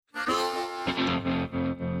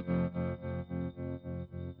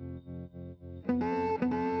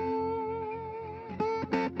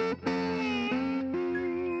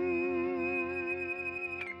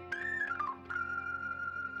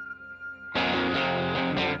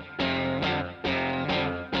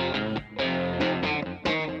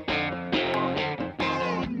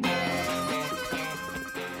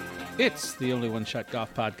It's the Only One Shot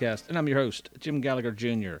Golf Podcast, and I'm your host, Jim Gallagher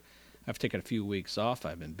Jr. I've taken a few weeks off.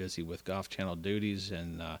 I've been busy with Golf Channel duties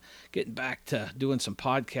and getting back to doing some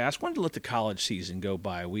podcasts. Wanted to let the college season go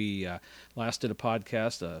by. We last did a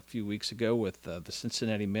podcast a few weeks ago with the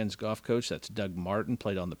Cincinnati men's golf coach. That's Doug Martin,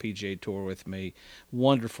 played on the PGA Tour with me.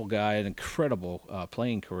 Wonderful guy, an incredible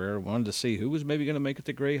playing career. Wanted to see who was maybe going to make it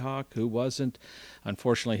to Greyhawk, who wasn't.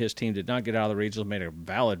 Unfortunately, his team did not get out of the regionals, made a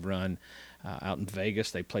valid run out in Vegas.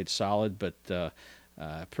 They played solid, but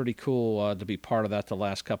pretty cool to be part of that the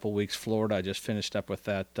last couple of weeks. Florida, I just finished up with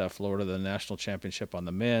that. Florida, the national championship on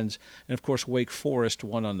the men's. And, of course, Wake Forest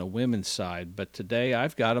won on the women's side. But today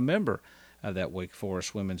I've got a member of that Wake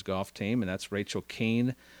Forest women's golf team, and that's Rachel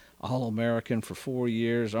Kuehn, All-American for 4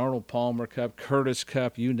 years, Arnold Palmer Cup, Curtis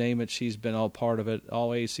Cup, you name it. She's been all part of it,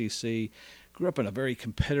 all ACC. Grew up in a very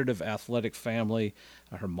competitive athletic family.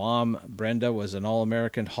 Her mom, Brenda, was an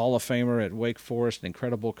All-American Hall of Famer at Wake Forest, an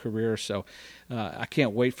incredible career. So I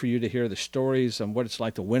can't wait for you to hear the stories on what it's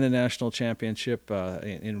like to win a national championship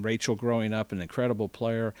in Rachel growing up, an incredible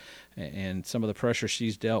player, and some of the pressure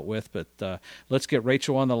she's dealt with. But let's get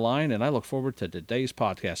Rachel on the line, and I look forward to today's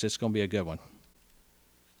podcast. It's going to be a good one.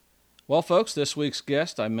 Well, folks, this week's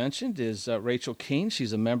guest I mentioned is Rachel Kuehn.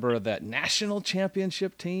 She's a member of that national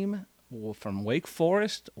championship team from Wake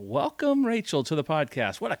Forest. Welcome, Rachel, to the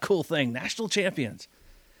podcast. What a cool thing, national champions.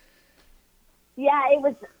 Yeah, it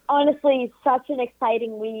was honestly such an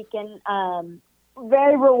exciting week and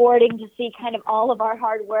very rewarding to see kind of all of our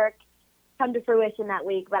hard work come to fruition that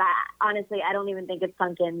week. But I don't even think it's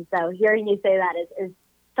sunk in. So hearing you say that is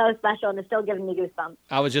so special, and it's still giving me goosebumps.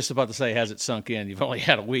 I was just about to say, has it sunk in? You've only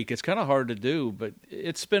had a week. It's kind of hard to do, but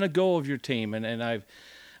it's been a goal of your team, and I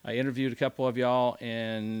interviewed a couple of y'all,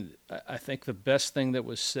 and I think the best thing that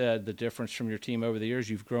was said, the difference from your team over the years,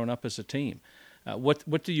 you've grown up as a team.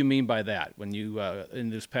 What do you mean by that? When you in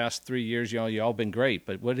this past 3 years, you all been great,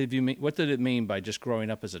 but what did it mean by just growing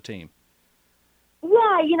up as a team? Yeah,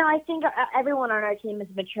 I think everyone on our team has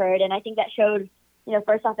matured, and I think that showed,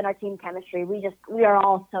 first off in our team chemistry. We are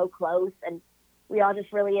all so close, and we all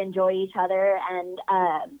just really enjoy each other, and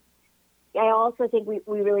I also think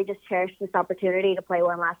we really just cherish this opportunity to play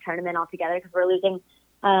one last tournament all together because we're losing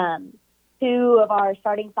 2 of our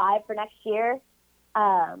starting 5 for next year,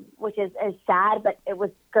 which is sad, but it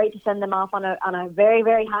was great to send them off on a very,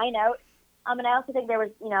 very high note. And I also think there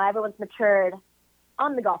was, everyone's matured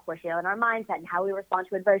on the golf course, and our mindset and how we respond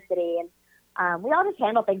to adversity. And we all just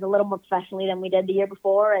handle things a little more professionally than we did the year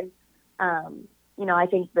before. And, I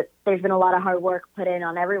think that there's been a lot of hard work put in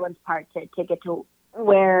on everyone's part to get to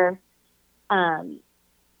where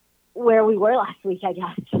we were last week, I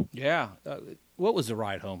guess. Yeah. What was the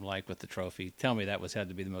ride home like with the trophy? Tell me that had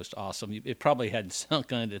to be the most awesome. It probably hadn't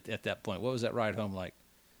sunk in at that point. What was that ride home like?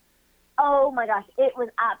 Oh my gosh, it was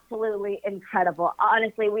absolutely incredible.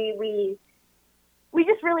 Honestly, we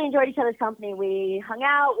just really enjoyed each other's company. We hung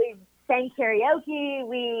out, we sang karaoke,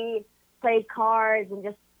 we played cards, and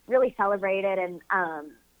just really celebrated and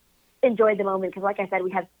enjoyed the moment. Because, like I said,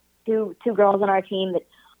 we have two girls on our team that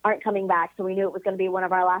aren't coming back, so we knew it was going to be one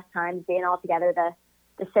of our last times being all together,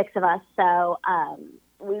 the 6 of us. So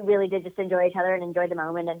we really did just enjoy each other and enjoy the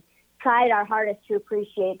moment and tried our hardest to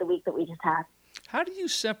appreciate the week that we just had. How do you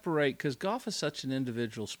separate, because golf is such an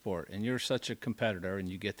individual sport, and you're such a competitor, and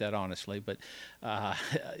you get that honestly, but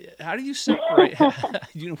how do you separate?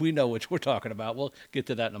 We know what we're talking about. We'll get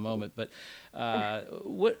to that in a moment, but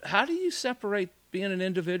how do you separate being an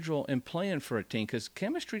individual and playing for a team? Because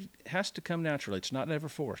chemistry has to come naturally. It's not ever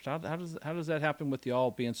forced. How does that happen with you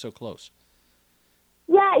all being so close?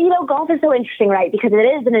 Yeah, golf is so interesting, right? Because it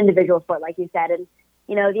is an individual sport, like you said. And,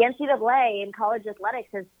 the NCAA in college athletics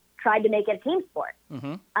has tried to make it a team sport.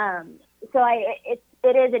 Mm-hmm. So it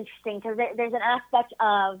is interesting because there's an aspect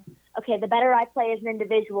of, okay, the better I play as an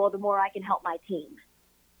individual, the more I can help my team.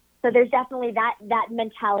 So there's definitely that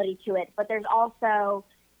mentality to it. But there's also,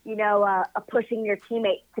 a pushing your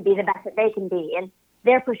teammates to be the best that they can be. And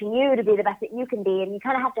they're pushing you to be the best that you can be. And you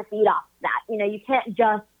kind of have to feed off that. You can't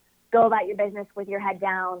just go about your business with your head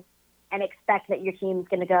down and expect that your team's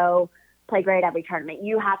going to go play great every tournament.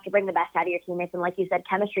 You have to bring the best out of your teammates. And like you said,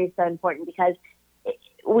 chemistry is so important because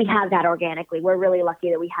we have that organically. We're really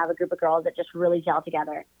lucky that we have a group of girls that just really gel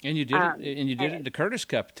together. And you did it in the Curtis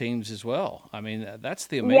Cup teams as well. I mean, that's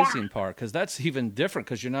the amazing part, because that's even different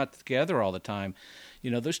because you're not together all the time.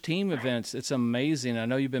 Those team events, it's amazing. I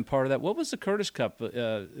know you've been part of that. What was the Curtis Cup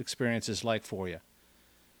experiences like for you?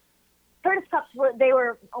 Curtis Cups were,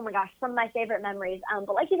 oh my gosh, some of my favorite memories.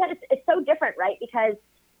 But like you said, it's so different, right? Because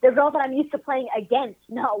they're girls that I'm used to playing against,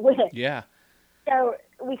 not with. Yeah. So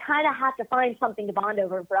we kind of have to find something to bond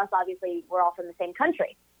over. And for us, obviously, we're all from the same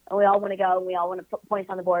country. and we all want to go, and we all want to put points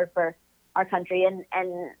on the board for our country. And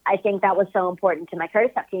I think that was so important to my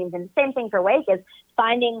Curtis Cup teams. And the same thing for Wake is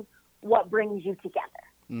finding what brings you together.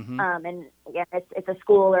 And again, it's a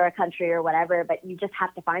school or a country or whatever, but you just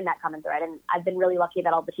have to find that common thread. And I've been really lucky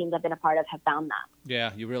that all the teams I've been a part of have found that.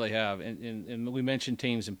 Yeah, you really have. And we mentioned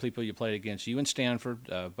teams and people you played against. You and Stanford,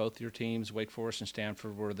 both your teams, Wake Forest and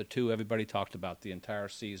Stanford, were the two everybody talked about the entire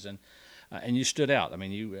season. And you stood out. I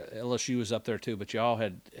mean, LSU was up there too, but you all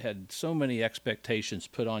had so many expectations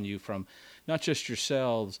put on you from not just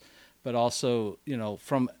yourselves, but also,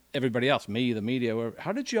 from everybody else, me, the media.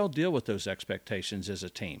 How did you all deal with those expectations as a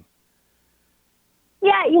team?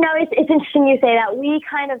 Yeah, it's interesting you say that. We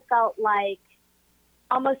kind of felt like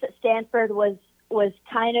almost that Stanford was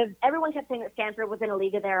kind of, everyone kept saying that Stanford was in a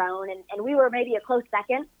league of their own, and we were maybe a close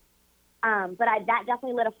second. But that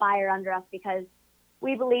definitely lit a fire under us because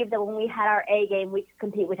we believed that when we had our A game, we could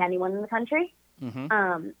compete with anyone in the country.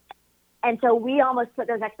 And so we almost put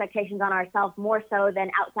those expectations on ourselves more so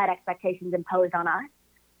than outside expectations imposed on us.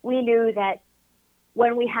 We knew that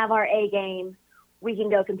when we have our A game, we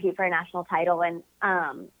can go compete for a national title. And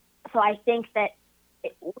so I think that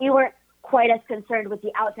we weren't quite as concerned with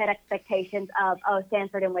the outside expectations of,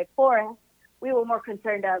 Stanford and Wake Forest. We were more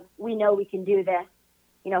concerned of, we know we can do this.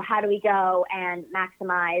 How do we go and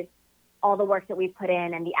maximize all the work that we've put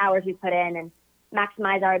in and the hours we've put in and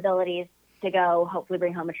maximize our abilities to go hopefully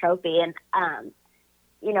bring home a trophy. And,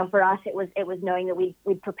 for us, it was knowing that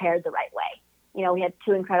we'd prepared the right way. We had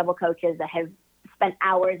two incredible coaches that have spent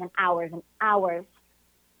hours and hours and hours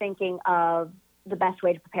thinking of the best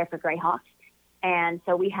way to prepare for Greyhawks. And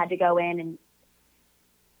so we had to go in and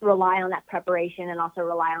rely on that preparation and also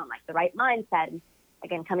rely on the right mindset. And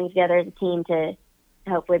again, coming together as a team to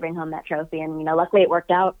hopefully bring home that trophy. And, luckily it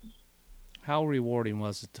worked out. How rewarding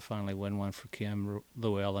was it to finally win one for Kim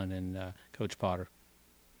Llewellyn and Coach Potter?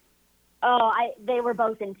 They were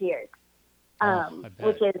both in tears,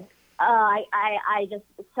 which is, I just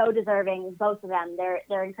so deserving, both of them.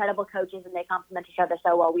 They're incredible coaches and they complement each other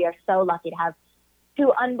so well. We are so lucky to have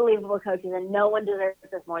two unbelievable coaches, and no one deserves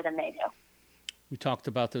this more than they do. We talked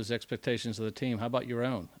about those expectations of the team. How about your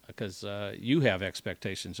own? Because you have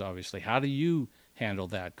expectations, obviously. How do you handle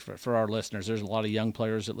that for our listeners? There's a lot of young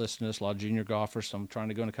players that listen to this, a lot of junior golfers, some trying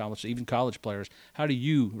to go into college, even college players. How do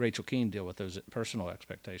you, Rachel Kuehn, deal with those personal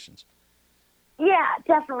expectations? Yeah,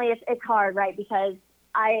 definitely. It's hard, right? Because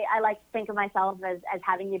I like to think of myself as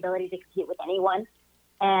having the ability to compete with anyone.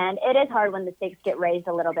 And it is hard when the stakes get raised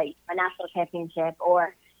a little bit, a national championship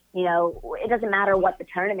or, it doesn't matter what the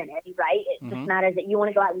tournament is, right? It just matters that you want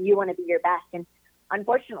to go out and you want to be your best. And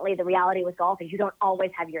unfortunately, the reality with golf is you don't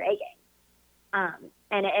always have your A game.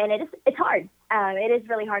 And it's hard. It is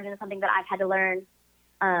really hard, and it's something that I've had to learn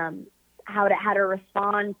how to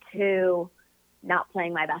respond to not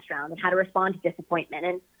playing my best round and how to respond to disappointment.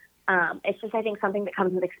 And it's just, I think, something that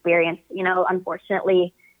comes with experience.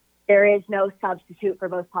 Unfortunately, there is no substitute for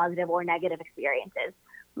both positive or negative experiences.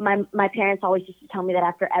 My parents always used to tell me that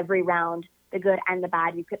after every round, the good and the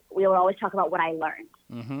bad, we would always talk about what I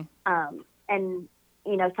learned. And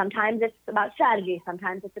sometimes it's about strategy.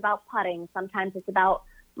 Sometimes it's about putting. Sometimes it's about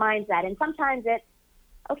mindset. And sometimes it's,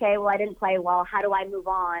 okay, well, I didn't play well. How do I move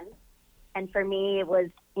on? And for me, it was,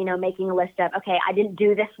 making a list of, okay, I didn't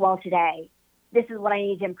do this well today. This is what I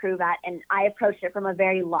need to improve at. And I approached it from a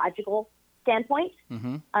very logical standpoint.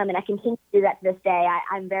 And I continue to do that to this day.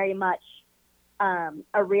 I'm very much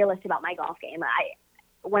a realist about my golf game.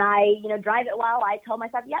 When I drive it well, I told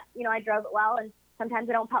myself, yep, I drove it well. And sometimes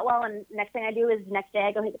I don't putt well, and next thing I do is the next day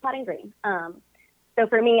I go hit the putting green. So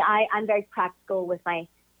for me, I'm very practical with my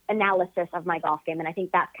analysis of my golf game, and I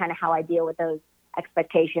think that's kind of how I deal with those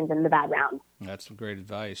expectations in the bad rounds. That's some great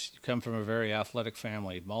advice. You come from a very athletic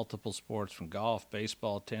family, multiple sports from golf,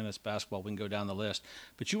 baseball, tennis, basketball. We can go down the list.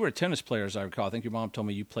 But you were a tennis player, as I recall. I think your mom told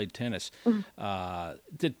me you played tennis.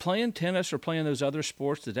 Did playing tennis or playing those other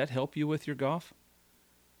sports, did that help you with your golf?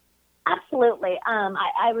 Absolutely.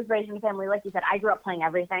 I was raised in a family, like you said, I grew up playing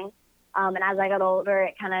everything. And as I got older,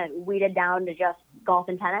 it kind of weeded down to just golf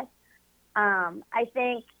and tennis. I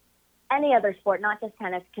think any other sport, not just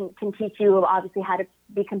tennis, can teach you obviously how to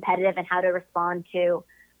be competitive and how to respond to,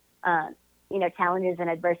 challenges and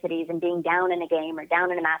adversities and being down in a game or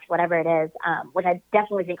down in a match, whatever it is, which I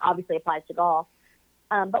definitely think obviously applies to golf.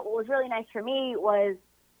 But what was really nice for me was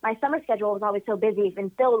my summer schedule was always so busy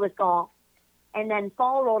and filled with golf. And then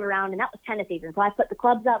fall rolled around, and that was tennis season. So I put the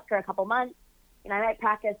clubs up for a couple months. I might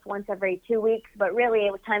practice once every 2 weeks, but really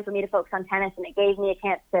it was time for me to focus on tennis, and it gave me a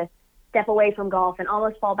chance to step away from golf and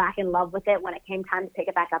almost fall back in love with it when it came time to pick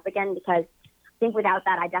it back up again, because I think without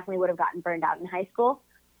that, I definitely would have gotten burned out in high school.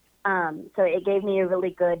 So it gave me a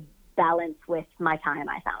really good balance with my time,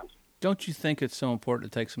 I found. Don't you think it's so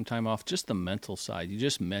important to take some time off, just the mental side? You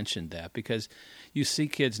just mentioned that because you see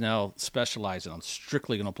kids now specializing on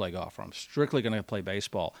strictly going to play golf, or I'm strictly going to play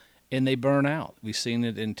baseball, and they burn out. We've seen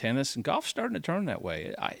it in tennis, and golf's starting to turn that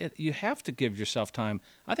way. You have to give yourself time.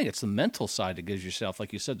 I think it's the mental side that gives yourself,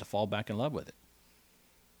 like you said, to fall back in love with it.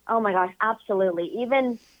 Oh, my gosh, absolutely.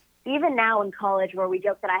 Even now in college, where we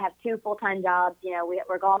joke that I have 2 full-time jobs,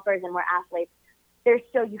 we're golfers and we're athletes, there's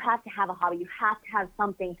still, you have to have a hobby. You have to have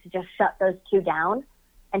something to just shut those 2 down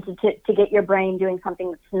and to get your brain doing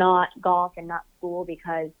something that's not golf and not school,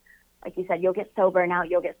 because, like you said, you'll get so burnt out,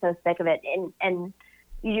 you'll get so sick of it. And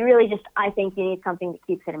you really just, I think you need something that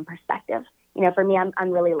keeps it in perspective. For me,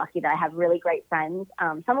 I'm really lucky that I have really great friends,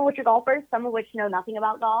 some of which are golfers, some of which know nothing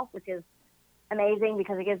about golf, which is amazing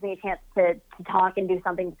because it gives me a chance to talk and do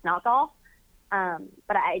something that's not golf.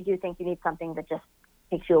 But I do think you need something that just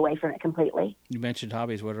takes you away from it completely. You mentioned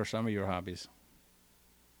hobbies. What are some of your hobbies?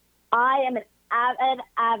 I am an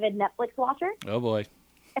avid Netflix watcher. Oh, boy.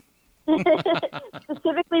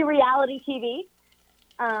 Specifically reality TV.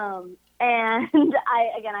 And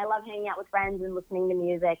I love hanging out with friends and listening to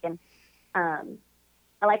music. And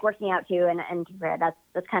I like working out, too. And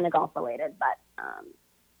that's kind of golf related, but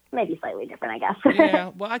maybe slightly different, I guess.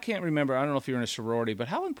 Yeah, well, I can't remember. I don't know if you're in a sorority, but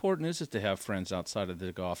how important is it to have friends outside of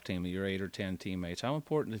the golf team, your 8 or 10 teammates? How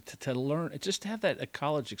important to learn, just to have that a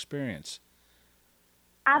college experience?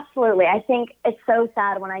 Absolutely. I think it's so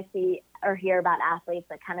sad when I see or hear about athletes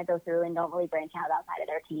that kind of go through and don't really branch out outside of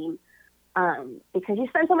their team, because you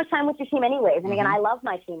spend so much time with your team anyways. And again, I love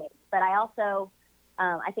my teammates, but I also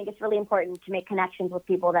I think it's really important to make connections with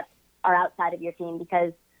people that are outside of your team,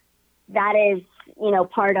 because that is,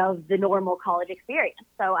 part of the normal college experience.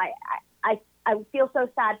 So I feel so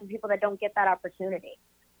sad for people that don't get that opportunity.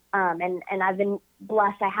 And I've been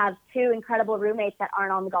blessed. I have 2 incredible roommates that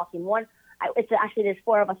aren't on the golf team. There's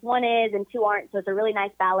 4 of us. 1 is and 2 aren't. So it's a really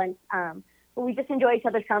nice balance. But we just enjoy each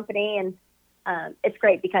other's company, and it's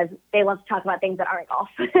great because they love to talk about things that aren't golf.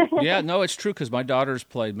 Yeah, no, it's true, because my daughters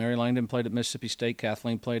played. Mary Langdon played at Mississippi State.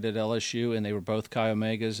 Kathleen played at LSU, and they were both Chi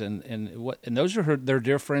Omegas, and those are their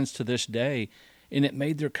dear friends to this day, and it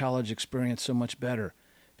made their college experience so much better,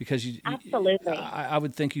 because absolutely. I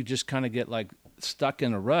would think you just kind of get like stuck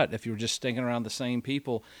in a rut if you were just sticking around the same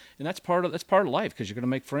people, and that's part of life, because you're going to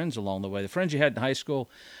make friends along the way. The friends you had in high school,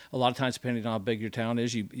 a lot of times, depending on how big your town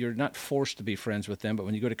is, you're not forced to be friends with them, but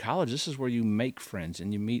when you go to college, this is where you make friends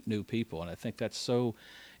and you meet new people, and I think that's so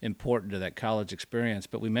important to that college experience.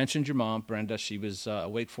 But we mentioned your mom, Brenda. She was a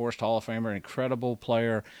Wake Forest Hall of Famer, an incredible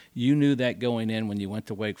player. You knew that going in when you went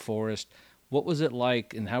to Wake Forest. What was it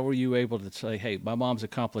like, and how were you able to say, hey, my mom's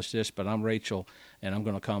accomplished this, but I'm Rachel, and I'm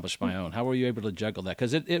going to accomplish my own? How were you able to juggle that?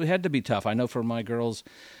 Because it had to be tough. I know for my girls,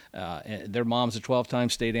 their mom's a 12-time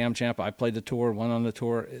state am champ. I played the tour, won on the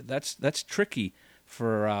tour. That's tricky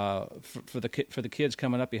for the kids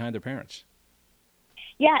coming up behind their parents.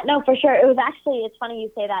 Yeah, no, for sure. It's funny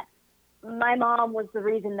you say that. My mom was the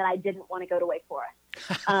reason that I didn't want to go to Wake Forest.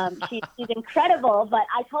 She's incredible, but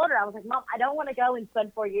I told her, I was like, Mom, I don't want to go and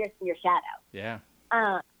spend 4 years in your shadow. Yeah.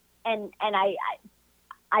 And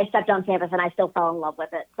I stepped on campus and I still fell in love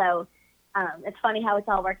with it. So it's funny how it's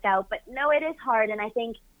all worked out. But no, it is hard, and I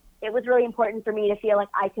think it was really important for me to feel like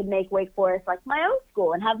I could make Wake Forest like my own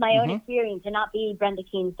school and have my own experience and not be Brenda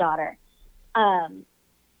Kuehn's daughter. And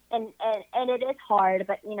it is hard,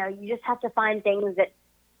 but you just have to find things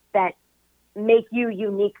that make you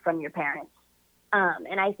unique from your parents.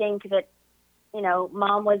 And I think that,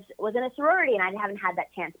 Mom was in a sorority and I haven't had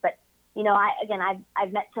that chance, but,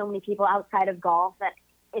 I've met so many people outside of golf that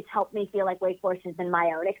it's helped me feel like Wake Forest has been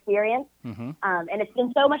my own experience. And it's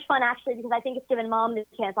been so much fun, actually, because I think it's given Mom the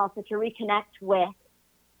chance also to reconnect with,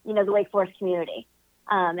 the Wake Forest community.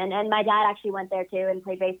 And my dad actually went there too and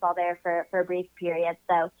played baseball there for a brief period.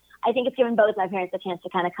 So I think it's given both my parents a chance to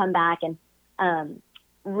kind of come back and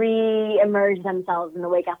re-emerge themselves in the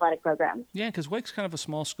Wake athletic program. Yeah, because Wake's kind of a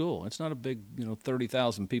small school. It's not a big,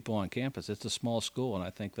 30,000 people on campus. It's a small school, and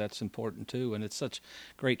I think that's important too. And it's such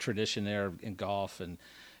great tradition there in golf, and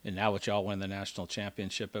now what y'all win the national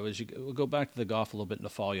championship. But we'll go back to the golf a little bit in the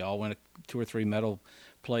fall. Y'all win 2 or 3 medal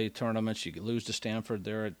play tournaments. You lose to Stanford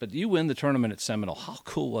there, but you win the tournament at Seminole. How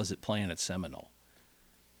cool was it playing at Seminole?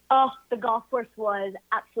 Oh, the golf course was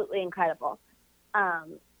absolutely incredible.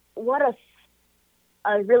 What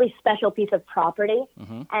a really special piece of property.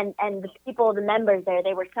 And the people, the members there,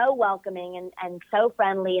 they were so welcoming and so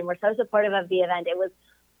friendly and were so supportive of the event. It was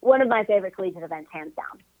one of my favorite collegiate events, hands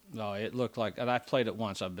down. No, it looked like, and I've played it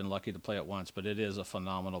once. I've been lucky to play it once, but it is a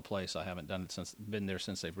phenomenal place. I haven't been there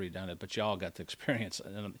since they've redone it, but y'all got the experience.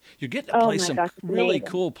 And you get to play some really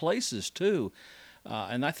cool places too.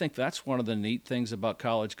 And I think that's one of the neat things about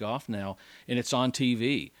college golf now, and it's on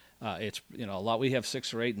TV. It's, a lot. We have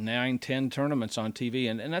 6 or 8, 9, 10 tournaments on TV,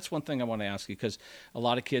 and that's one thing I want to ask you, because a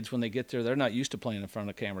lot of kids, when they get there, they're not used to playing in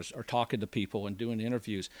front of cameras or talking to people and doing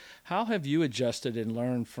interviews. How have you adjusted and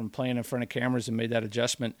learned from playing in front of cameras and made that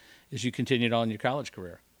adjustment as you continued on in your college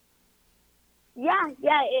career? Yeah,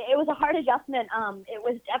 it was a hard adjustment. It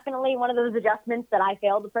was definitely one of those adjustments that I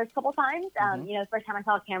failed the first couple times. The first time I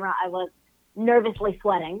saw a camera, I was nervously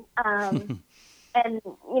sweating. And,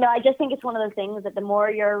 I just think it's one of those things that the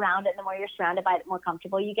more you're around it, the more you're surrounded by it, the more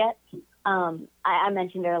comfortable you get. I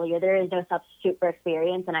mentioned earlier, there is no substitute for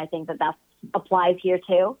experience, and I think that applies here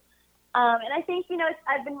too. And I think,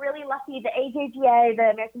 I've been really lucky. The AJGA, the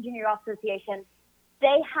American Junior Golf Association,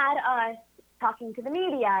 they had us talking to the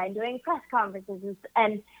media and doing press conferences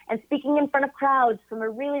and speaking in front of crowds from a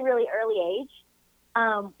really, really early age,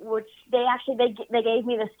 which they gave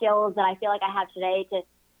me the skills that I feel like I have today to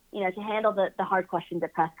handle the hard questions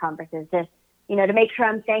at press conferences, to make sure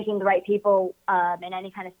I'm thanking the right people in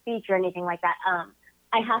any kind of speech or anything like that.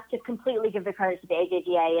 I have to completely give the credit to the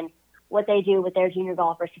AJGA and what they do with their junior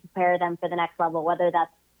golfers to prepare them for the next level, whether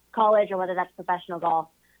that's college or whether that's professional golf.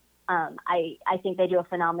 I think they do a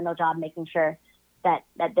phenomenal job making sure that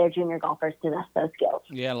their junior golfers possess those skills.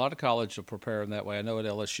 Yeah, a lot of colleges will prepare them that way. I know at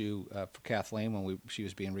LSU, for Kathleen, when she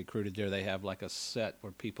was being recruited there, they have like a set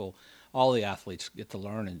where all the athletes get to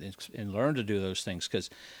learn and learn to do those things, because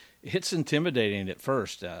it's intimidating at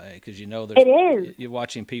first, because it is. You're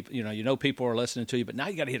watching people, people are listening to you, but now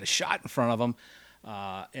you got to hit a shot in front of them.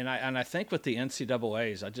 And I think with the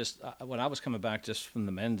NCAAs, when I was coming back just from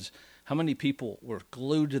the men's, how many people were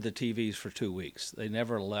glued to the TVs for 2 weeks? They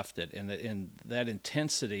never left it, and that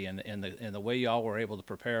intensity and the way y'all were able to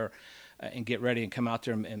prepare and get ready and come out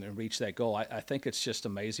there and reach that goal. I think it's just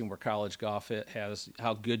amazing where college golf has,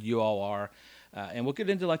 how good you all are. And we'll get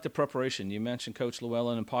into like the preparation. You mentioned Coach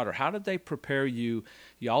Llewellyn and Potter. How did they prepare you?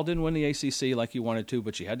 Y'all didn't win the ACC like you wanted to,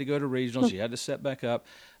 but you had to go to regionals. You had to set back up.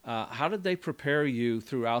 How did they prepare you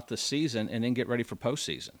throughout the season and then get ready for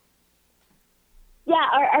postseason? Yeah,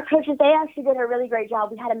 our coaches, they actually did a really great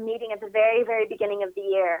job. We had a meeting at the very, very beginning of the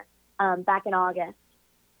year, back in August.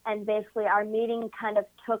 And basically our meeting kind of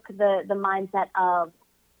took the mindset of,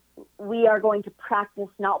 we are going to practice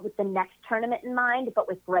not with the next tournament in mind, but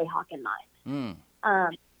with Greyhawk in mind.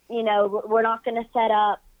 We're not going to set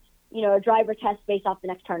up, a driver test based off the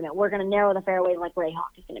next tournament. We're going to narrow the fairway like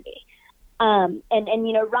Greyhawk is going to be.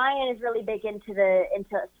 Ryan is really big into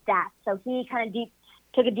stats. So he kind of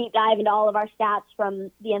took a deep dive into all of our stats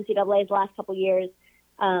from the NCAA's last couple years,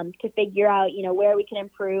 to figure out, where we can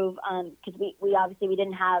improve. Cause we obviously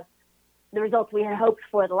didn't have the results we had hoped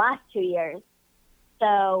for the last 2 years.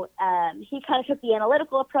 So, he kind of took the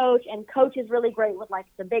analytical approach, and Coach is really great with like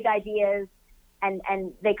the big ideas, and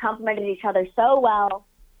they complemented each other so well.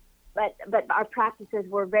 But our practices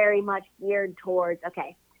were very much geared towards,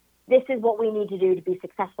 okay, this is what we need to do to be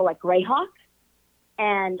successful at Greyhawk.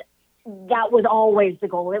 And that was always the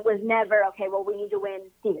goal. It was never, okay, well, we need to win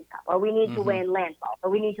Stevens Cup, or we need to win Lansball, or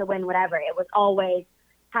we need to win whatever. It was always,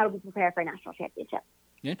 how do we prepare for a national championship?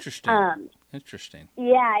 Interesting.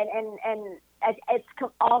 Yeah, and it's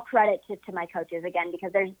all credit to my coaches, again,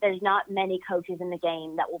 because there's not many coaches in the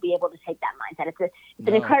game that will be able to take that mindset. It's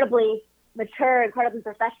an incredibly mature, incredibly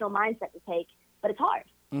professional mindset to take, but it's hard.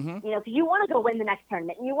 Because you want to go win the next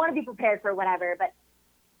tournament, and you want to be prepared for whatever, but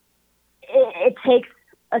it takes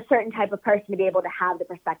a certain type of person to be able to have the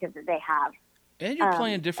perspective that they have. And you're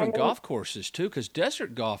playing different golf courses, too, because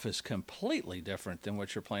desert golf is completely different than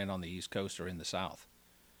what you're playing on the East Coast or in the South.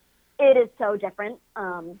 It is so different.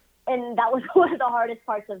 And that was one of the hardest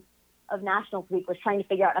parts of Nationals Week, was trying to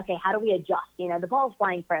figure out, okay, how do we adjust? The ball's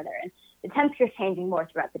flying further, and the temperature's changing more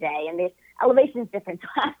throughout the day, and the elevation's different.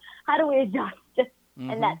 So how do we adjust?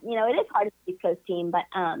 And that, it is hard as the East Coast team, but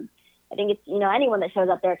I think it's, anyone that shows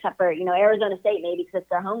up there except for, Arizona State, maybe because it's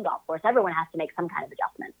their home golf course. Everyone has to make some kind of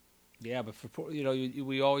adjustment. Yeah, but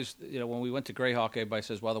we always, when we went to Greyhawk, everybody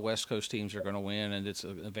says, well, the West Coast teams are going to win, and it's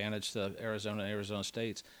an advantage to Arizona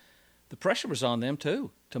State's. The pressure was on them,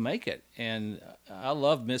 too, to make it. And I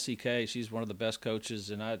love Missy Kay. She's one of the best coaches,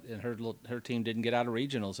 and her team didn't get out of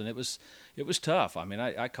regionals, and it was tough. I mean,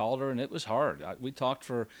 I called her, and it was hard. We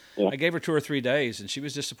talked I gave her 2 or 3 days, and she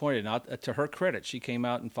was disappointed. Not to her credit, she came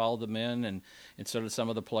out and followed the men, and so did some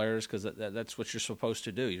of the players, because that's what you're supposed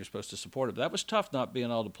to do. You're supposed to support it. But that was tough, not being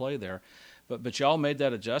able to play there. But y'all made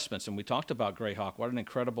that adjustments, and we talked about Greyhawk. What an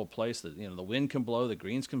incredible place that the wind can blow, the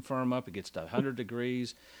greens can firm up, it gets to 100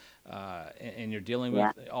 degrees, and you're dealing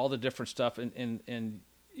with all the different stuff. And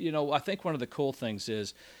I think one of the cool things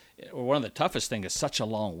is, or one of the toughest things is such a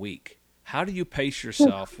long week. How do you pace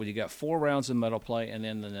yourself when you got 4 rounds of medal play, and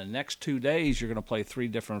then in the next 2 days you're going to play 3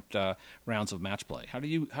 different rounds of match play? How do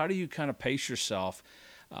you kind of pace yourself?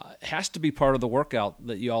 It has to be part of the workout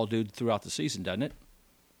that you all do throughout the season, doesn't it?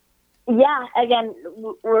 Yeah, again,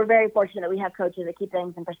 we're very fortunate that we have coaches that keep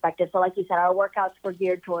things in perspective. So like you said, our workouts were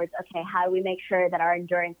geared towards, okay, how do we make sure that our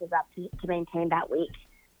endurance is up to maintain that week?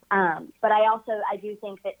 But I do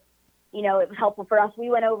think that, it was helpful for us. We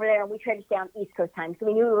went over there and we tried to stay on East Coast time. So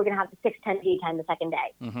we knew we were going to have the 6:10 G time the second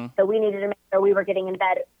day. Mm-hmm. So we needed to make sure we were getting in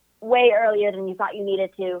bed way earlier than you thought you needed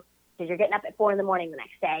to, because you're getting up at 4 a.m. the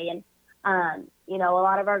next day. And, a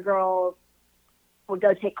lot of our girls would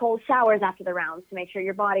go take cold showers after the rounds to make sure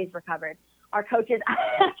your body's recovered. Our coaches,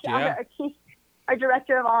 our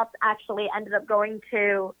director of ops actually ended up going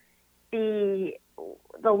to the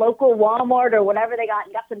local Walmart or whatever they got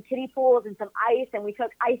and got some kiddie pools and some ice, and we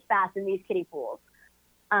took ice baths in these kiddie pools.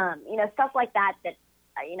 Stuff like that,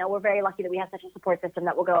 we're very lucky that we have such a support system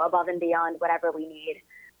that will go above and beyond whatever we need.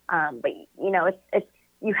 But it's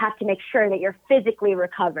you have to make sure that you're physically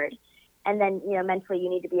recovered. And then, mentally you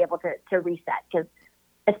need to be able to reset, because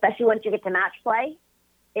especially once you get to match play,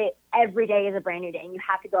 every day is a brand new day, and you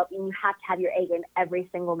have to go up and you have to have your A game every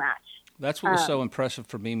single match. That's what was so impressive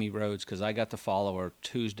for Mimi Rhodes, because I got to follow her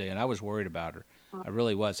Tuesday, and I was worried about her. I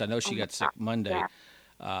really was. I know she got sick Monday,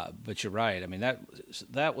 but you're right. I mean,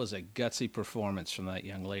 that was a gutsy performance from that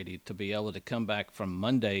young lady, to be able to come back from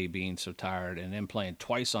Monday being so tired and then playing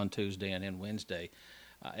twice on Tuesday and then Wednesday.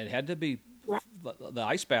 It had to be the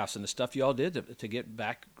ice baths and the stuff you all did to get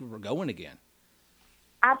back going again.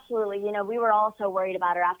 Absolutely. We were all so worried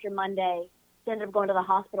about her after Monday. She ended up going to the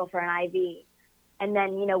hospital for an IV. And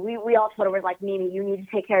then, we all told her, we're like, Mimi, you need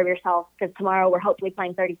to take care of yourself, because tomorrow we're hopefully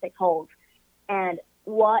playing 36 holes. And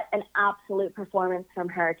what an absolute performance from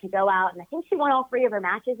her to go out. And I think she won all 3 of her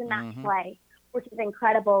matches in match play, which is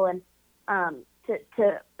incredible. And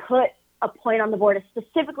to put a point on the board,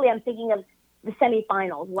 specifically I'm thinking of the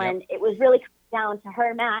semifinals, when it was really down to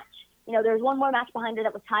her match. There was one more match behind her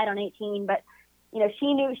that was tied on 18, but,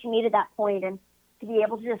 she knew she needed that point, and to be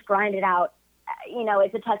able to just grind it out,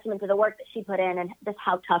 it's a testament to the work that she put in and just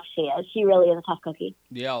how tough she is. She really is a tough cookie.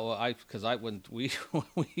 Yeah, well, when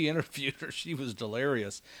we interviewed her, she was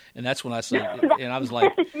delirious, and that's when I said, and I was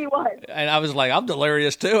like, she was, and I was like, I'm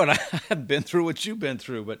delirious too, and I have been through what you've been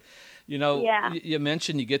through, but. You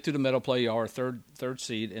mentioned you get through the medal play, you are a third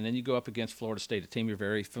seed, and then you go up against Florida State, a team you're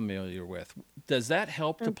very familiar with. Does that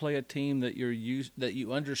help to play a team that that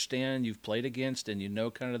you understand, you've played against, and you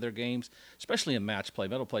know kind of their games, especially in match play?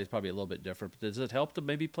 Medal play is probably a little bit different, but does it help to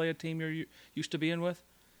maybe play a team you're used to being with?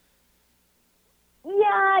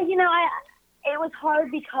 Yeah, it was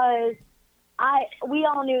hard because we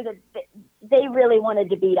all knew that they really wanted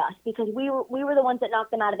to beat us, because we were the ones that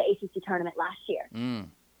knocked them out of the ACC tournament last year.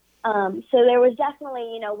 So there was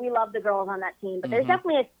definitely, we love the girls on that team, but there's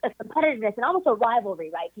definitely a competitiveness and almost a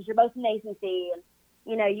rivalry, right? Because you're both in the ACC, and,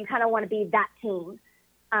 you kind of want to be that team,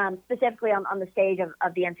 specifically on the stage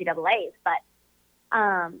of the NCAAs. But,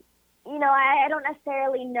 I don't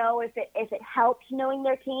necessarily know if it helped knowing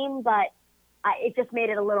their team, but it just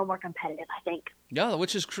made it a little more competitive, I think. Yeah,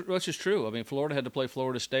 which is true. I mean, Florida had to play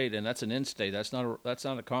Florida State, and that's an in-state. That's not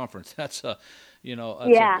a conference. That's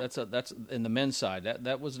that's in the men's side.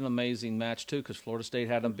 That was an amazing match too, because Florida State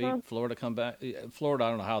had them beat. Florida come back. Florida, I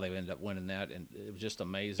don't know how they ended up winning that, and it was just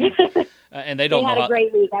amazing. And they don't they had know a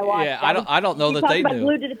great week. I watched. Yeah, I don't know that they knew.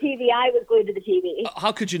 Glued to the TV. I was glued to the TV.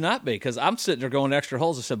 How could you not be? Because I'm sitting there going extra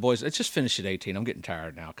holes. I said, boys, let's just finish at 18. I'm getting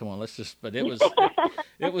tired now. Come on, let's just. But it was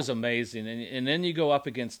it was amazing. And then you go up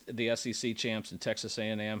against the SEC champs in Texas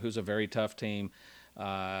A&M, who's a very tough team.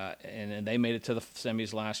 And they made it to the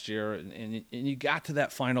semis last year, and you got to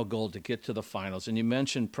that final goal to get to the finals. And you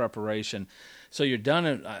mentioned preparation, so you're done.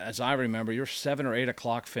 As I remember, you're 7 or 8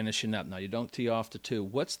 o'clock finishing up. Now you don't tee off to 2.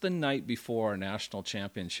 What's the night before a national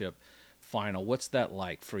championship final? What's that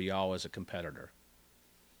like for y'all as a competitor?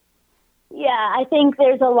 Yeah, I think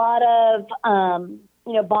there's a lot of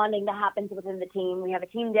bonding that happens within the team. We have a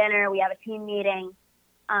team dinner, we have a team meeting,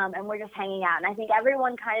 and we're just hanging out. And I think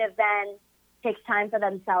everyone kind of then takes time for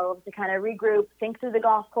themselves to kind of regroup, think through the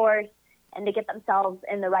golf course, and to get themselves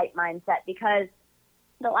in the right mindset. Because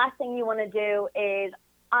the last thing you want to do is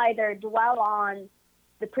either dwell on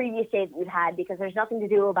the previous day that you've had, because there's nothing to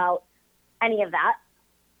do about any of that.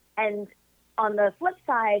 And on the flip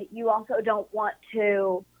side, you also don't want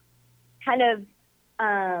to kind of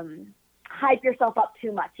hype yourself up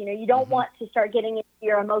too much. You don't want to start getting into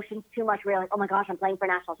your emotions too much where you're like, oh my gosh, I'm playing for a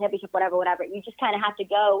national championship, whatever. You just kind of have to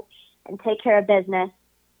go and take care of business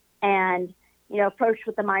and, approach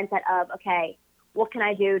with the mindset of, okay, what can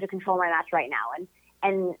I do to control my match right now?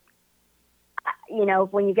 And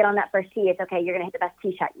when you get on that first tee, it's okay, you're going to hit the best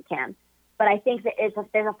tee shot you can. But I think that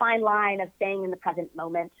there's a fine line of staying in the present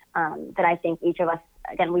moment that I think each of us,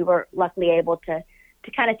 again, we were luckily able to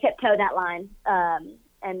kind of tiptoe that line.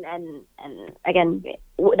 And again,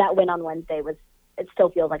 that win on Wednesday it still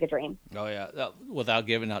feels like a dream. Oh yeah, without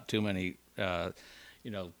giving out too many,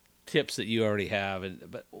 tips that you already have,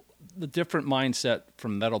 but the different mindset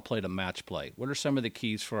from medal play to match play. What are some of the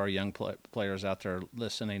keys for our young players out there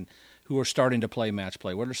listening who are starting to play match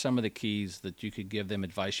play? What are some of the keys that you could give them,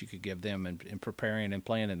 advice you could give them in preparing and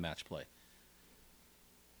playing in match play?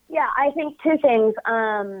 Yeah, I think two things.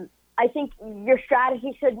 I think your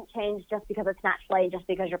strategy shouldn't change just because it's match play, just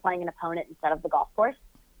because you're playing an opponent instead of the golf course.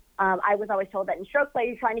 I was always told that in stroke play,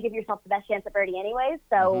 you're trying to give yourself the best chance at birdie anyways,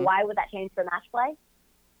 so why would that change for match play?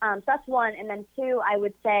 So that's one. And then two, I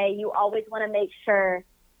would say you always want to make sure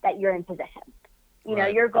that you're in position.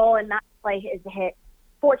 Your goal in match play is to hit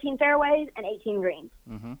 14 fairways and 18 greens.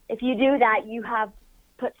 If you do that, you have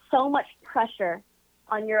put so much pressure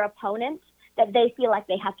on your opponent that they feel like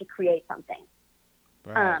they have to create something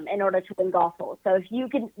in order to win golf holes. So if you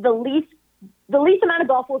can, the least amount of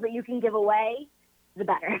golf holes that you can give away, the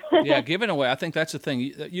better. Yeah, giving away. I think that's the thing.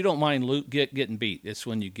 You don't mind getting beat. It's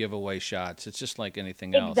when you give away shots. It's just like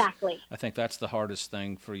anything else. Exactly. I think that's the hardest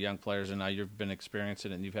thing for young players, and now you've been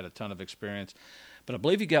experiencing it, and you've had a ton of experience. But I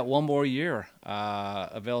believe you got one more year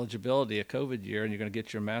of eligibility, a COVID year, and you're going to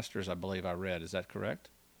get your master's, I believe I read. Is that correct?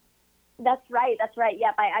 That's right.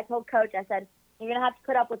 Yep. I told Coach, I said, you're going to have to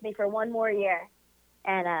put up with me for one more year.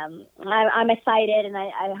 And I'm excited, and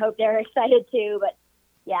I hope they're excited too. But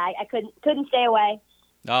yeah, I couldn't stay away.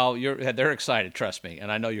 Oh, they're excited, trust me,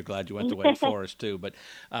 and I know you're glad you went to Wake Forest too. But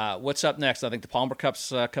what's up next? I think the Palmer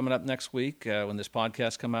Cup's coming up next week. When this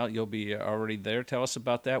podcast come out, you'll be already there. Tell us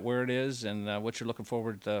about that, where it is, and what you're looking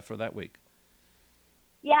forward for that week.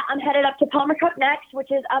 Yeah, I'm headed up to Palmer Cup next,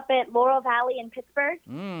 which is up at Laurel Valley in Pittsburgh.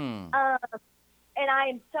 And I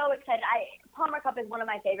am so excited. Palmer Cup is one of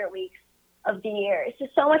my favorite weeks of the year. It's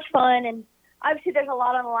just so much fun, and obviously there's a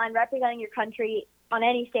lot on the line. Representing your country on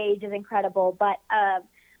any stage is incredible, but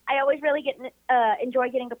I always really enjoy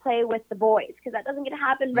getting to play with the boys because that doesn't get to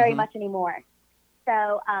happen very much anymore.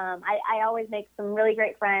 So I always make some really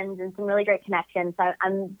great friends and some really great connections. So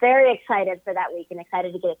I'm very excited for that week and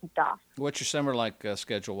excited to get it kicked off. What's your summer like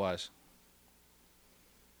schedule-wise?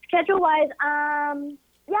 Schedule-wise,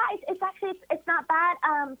 yeah, it's not bad.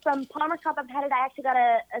 From Palmer Cup, I actually got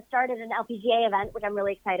a start at an LPGA event, which I'm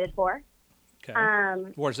really excited for.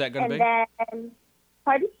 Okay. Where's that going to be? Then,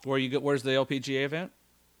 pardon? Where's the LPGA event?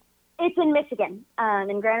 It's in Michigan,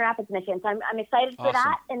 in Grand Rapids, Michigan. So I'm excited for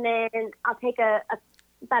that. And then I'll take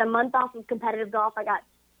about a month off of competitive golf. I got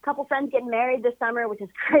a couple friends getting married this summer, which is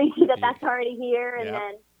crazy that's already here. And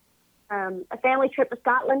then a family trip to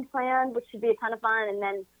Scotland planned, which should be a ton of fun. And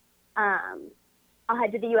then I'll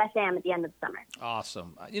head to the USAM at the end of the summer.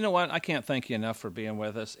 Awesome. You know what? I can't thank you enough for being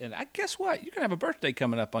with us. And guess what? You're going to have a birthday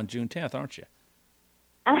coming up on June 10th, aren't you?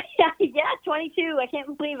 Yeah, 22. I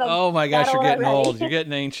can't believe I'm Oh, my gosh, you're getting already. old. You're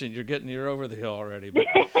getting ancient. You're over the hill already. But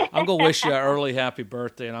I'm going to wish you an early happy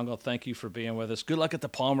birthday, and I'm going to thank you for being with us. Good luck at the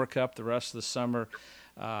Palmer Cup the rest of the summer.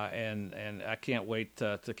 And I can't wait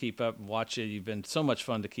to keep up and watch you. You've been so much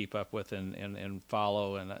fun to keep up with and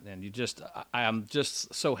follow. And I'm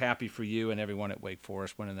just so happy for you and everyone at Wake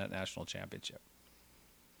Forest winning that national championship.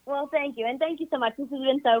 Well, thank you. And thank you so much. This has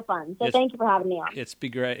been so fun. So thank you for having me on. It's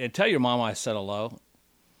been great. And tell your mom I said hello.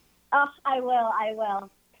 Oh, I will. All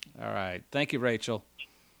right. Thank you, Rachel.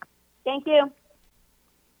 Thank you.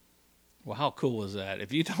 Well, how cool is that?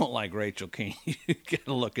 If you don't like Rachel Kuehn, you got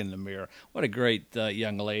to look in the mirror. What a great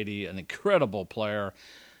young lady, an incredible player.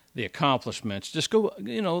 The accomplishments. Just go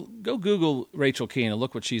Google Rachel Kuehn and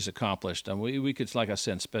look what she's accomplished. And we could, like I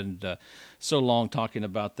said, spend so long talking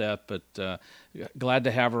about that, but glad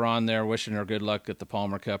to have her on there, wishing her good luck at the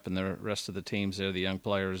Palmer Cup and the rest of the teams there, the young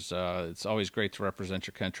players. It's always great to represent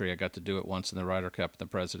your country. I got to do it once in the Ryder Cup and the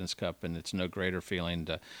President's Cup, and it's no greater feeling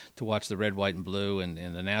to watch the red, white, and blue and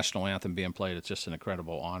the national anthem being played. It's just an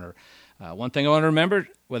incredible honor. One thing I want to remember,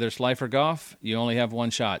 whether it's life or golf, you only have one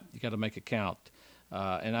shot. You got to make it count.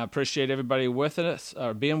 And I appreciate everybody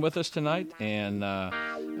being with us tonight. And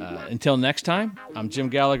until next time, I'm Jim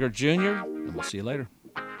Gallagher Jr., and we'll see you later.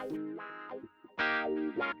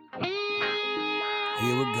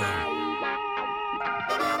 Here we go.